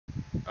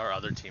our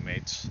other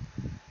teammates.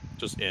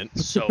 Just int.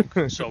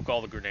 Soak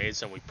all the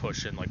grenades and we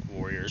push in like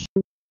warriors.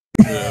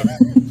 Yeah.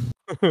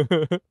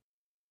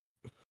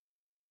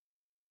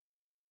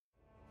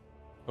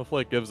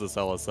 Hopefully it gives us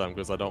LSM,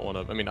 because I don't want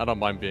to... I mean, I don't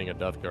mind being a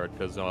death guard,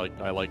 because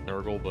I like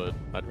Nurgle, but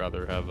I'd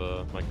rather have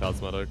my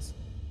cosmetics.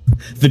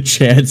 The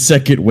Chad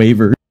second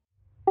waiver.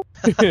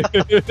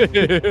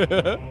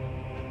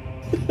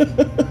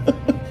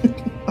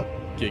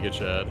 Giga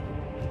Chad.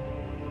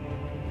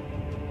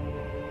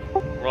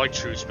 We're like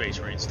true Space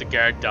Marines. The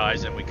guard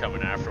dies and we come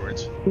in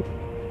afterwards.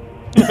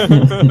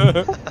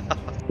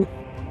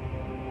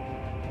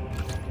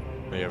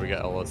 Yeah, we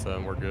got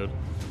LSM, we're good.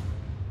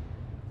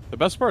 The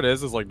best part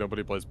is like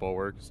nobody plays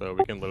Bulwark, so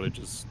we can literally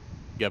just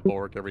get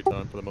Bulwark every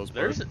time for the most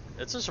part.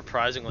 It's a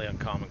surprisingly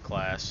uncommon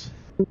class.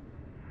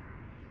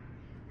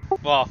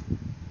 Well,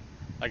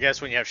 I guess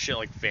when you have shit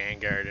like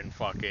Vanguard and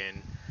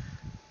fucking...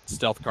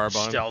 Stealth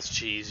Carbine. Stealth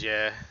Cheese,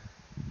 yeah.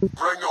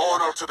 Bring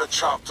order to the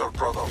chapter,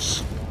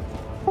 brothers.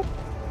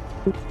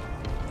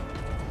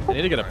 I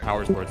need to get a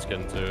power sport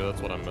skin too, that's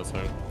what I'm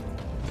missing.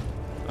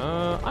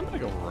 I'm gonna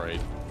go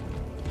right.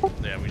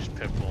 Yeah, we just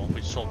pitbull.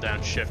 We just hold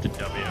down shift and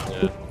W.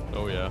 Yeah.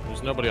 Oh yeah.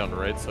 There's nobody on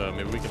right, so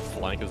maybe we can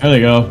flank as There they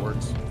go.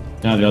 Works.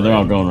 No, they're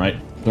all going right.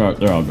 They're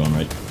all going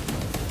right.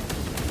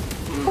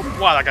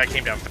 Wow, that guy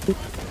came down.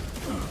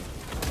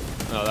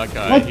 Oh, that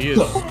guy. He is.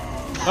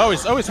 Oh,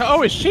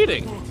 he's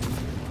cheating.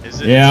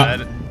 Is it? Yeah.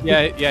 Is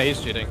Yeah,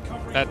 he's cheating.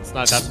 That's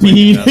not. That's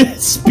speed.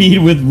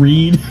 Speed with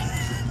Reed.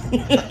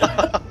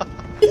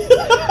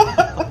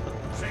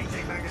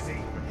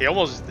 He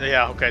almost.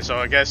 Yeah. Okay. So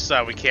I guess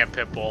we can't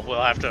pitbull.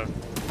 We'll have to.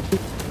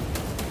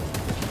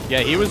 Yeah,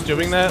 he was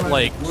doing that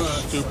like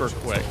super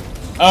quick.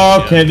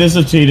 Oh, okay, this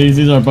is cheaters.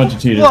 These are a bunch of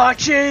cheaters.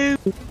 Watch you!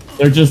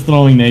 They're just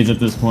throwing nades at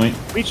this point.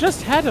 We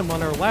just had him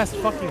on our last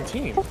fucking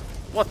team.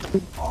 What the?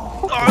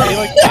 Oh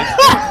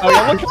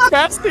yeah, look how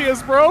fast he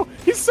is, bro.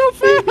 He's so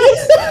fast.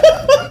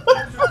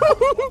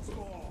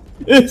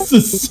 This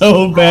is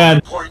so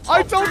bad.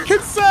 I don't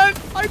consent.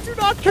 I do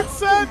not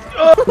consent.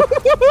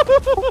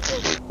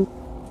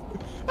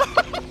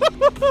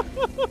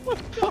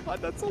 God,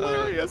 that's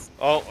hilarious.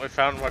 Oh, I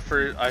found my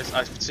first.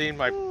 I've seen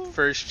my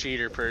first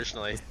cheater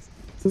personally.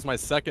 This is my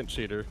second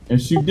cheater.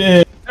 Yes, you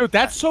did. Dude,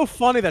 that's so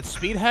funny that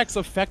speed hacks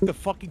affect the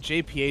fucking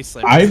JPA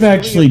slam. I've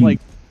actually like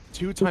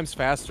 2 times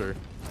faster.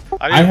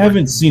 I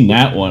haven't seen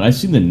that one. I've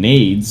seen the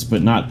nades,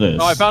 but not this.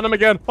 Oh, I found him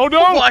again. Oh no!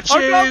 Watch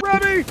I'm it. not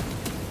ready.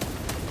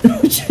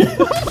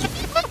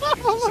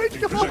 Oh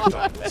my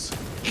god!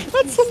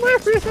 That's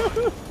hilarious.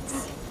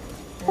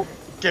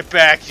 Get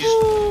back!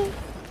 You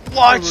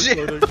watch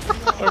it.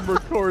 I'm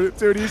recording,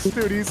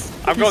 duties.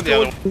 I'm going the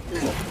other way.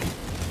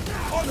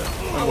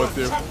 I'm with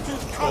you.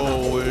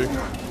 Holy.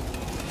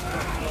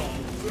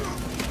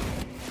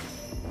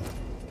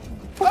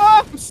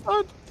 Ah, I'm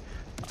stunned.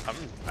 I'm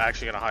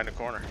actually gonna hide in the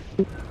corner.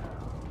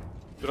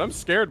 Dude, I'm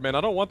scared, man.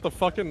 I don't want the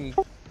fucking.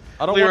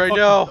 Leroy,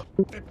 no.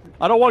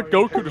 I don't want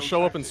Goku to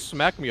show up and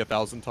smack me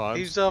 1,000 times.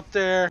 He's up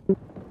there.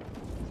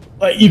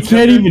 But you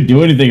can't even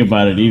do anything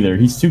about it either.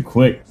 He's too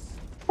quick.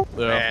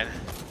 Yeah. Man.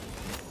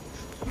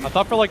 I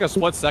thought for like a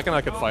split second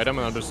I could fight him,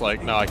 and I'm just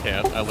like, no, I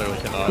can't. I literally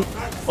cannot.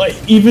 Like,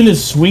 even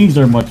his swings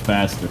are much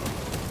faster.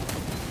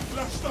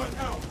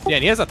 Yeah,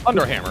 and he has a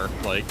Thunder Hammer,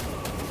 like.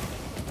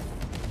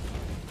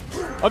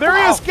 Oh, there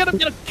he is! Get him!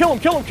 Kill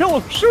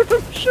him! Shoot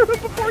him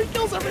before he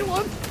kills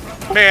everyone!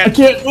 Man. I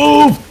can't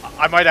move!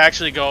 I might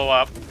actually go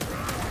up.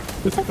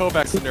 It's a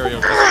Kovac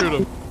scenario, just shoot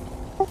him.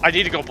 I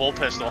need to go bull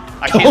pistol.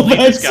 I can't leave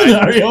this guy.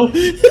 Scenario.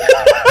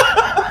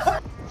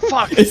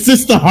 Fuck! Is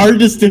this the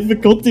hardest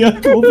difficulty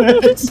on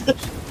Kovacs?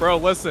 Bro,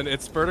 listen,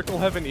 it's Vertical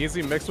Heaven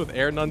Easy mixed with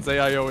Air Nuns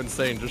AIO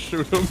Insane. Just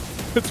shoot him.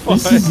 It's fine.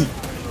 This is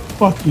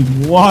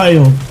fucking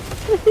wild.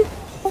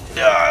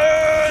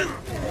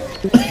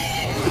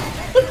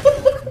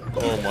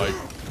 Oh my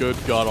good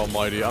god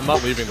almighty. I'm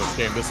not leaving this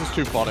game. This is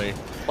too funny.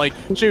 Like,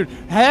 dude,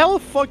 how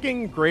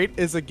fucking great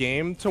is a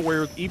game to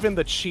where even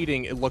the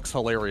cheating, it looks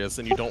hilarious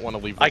and you don't want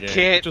to leave the game.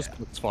 can't. It just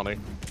looks funny.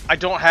 I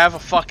don't have a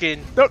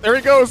fucking... No, there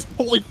he goes!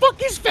 Holy fuck,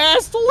 he's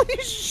fast!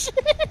 Holy shit!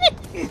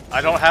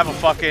 I don't have a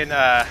fucking,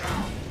 I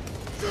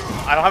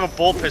don't have a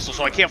bull pistol,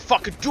 so I can't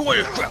fucking do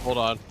it! Hold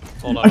on,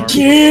 I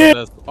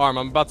can't! Arm,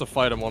 I'm about to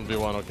fight him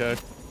 1v1, okay?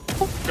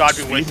 God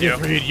be with you.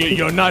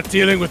 You're not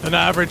dealing with an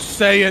average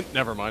Saiyan.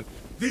 Never mind.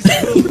 This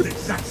build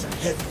exacts a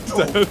heavy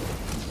toll.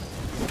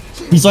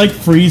 He's like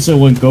Frieza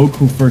when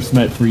Goku first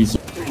met Frieza.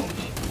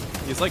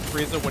 He's like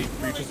Frieza when he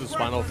reaches his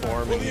final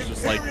form and he's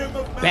just like,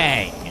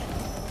 bang!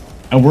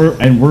 And we're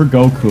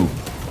Goku.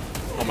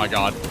 Oh my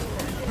god.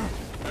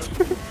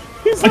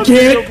 I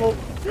can't!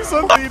 He's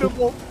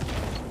unbeatable!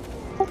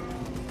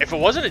 If it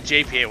wasn't a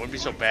JPA, it wouldn't be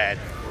so bad.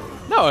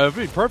 No, it'd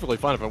be perfectly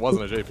fine if it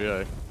wasn't a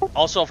JPA.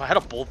 Also, if I had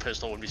a bull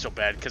pistol, it wouldn't be so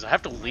bad, because I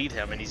have to lead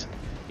him, and he's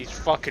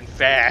fucking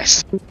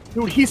fast.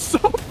 Dude, he's so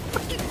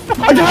fucking fast!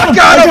 I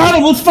got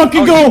him! Let's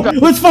fucking go!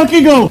 Let's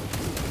fucking go!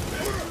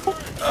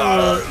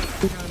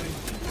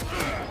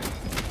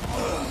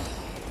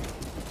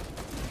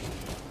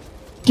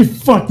 Get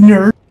fucked,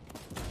 nerd!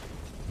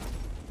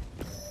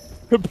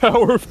 The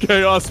power of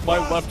chaos, my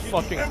left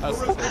fucking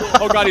testicle.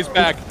 Oh god, he's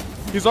back.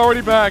 He's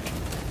already back.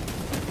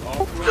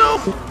 Oh, no!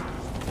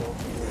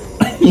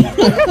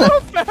 How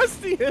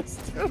fast he is,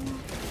 dude.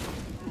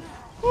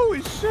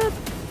 Holy shit.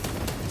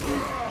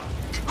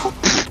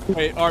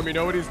 Wait, Arm, you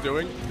know what he's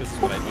doing? This is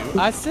what I do.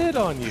 I sit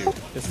on you.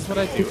 This is what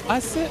I do. I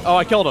sit. Oh,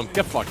 I killed him.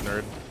 Get fucked,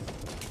 nerd.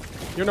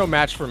 You're no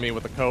match for me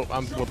with the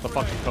with the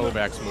fucking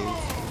Kovacs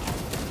moves.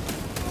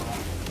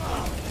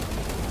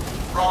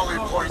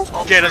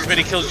 Get as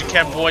many kills as you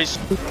can, boys.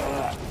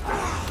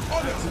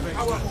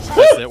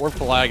 That's it. We're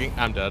flagging.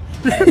 I'm dead.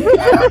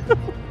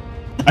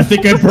 I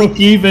think I broke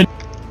even.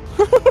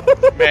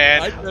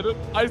 Man, I did it.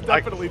 I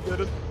definitely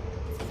did it.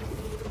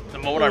 the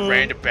moment I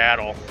ran to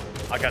battle,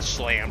 I got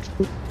slammed.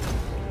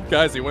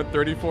 Guys, he went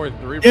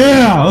 34-3.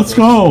 Yeah, let's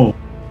go.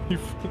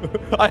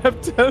 I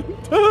have 10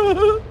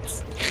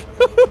 turns.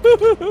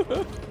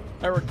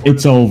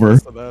 It's over.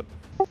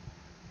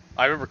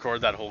 I I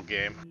recorded that whole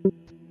game.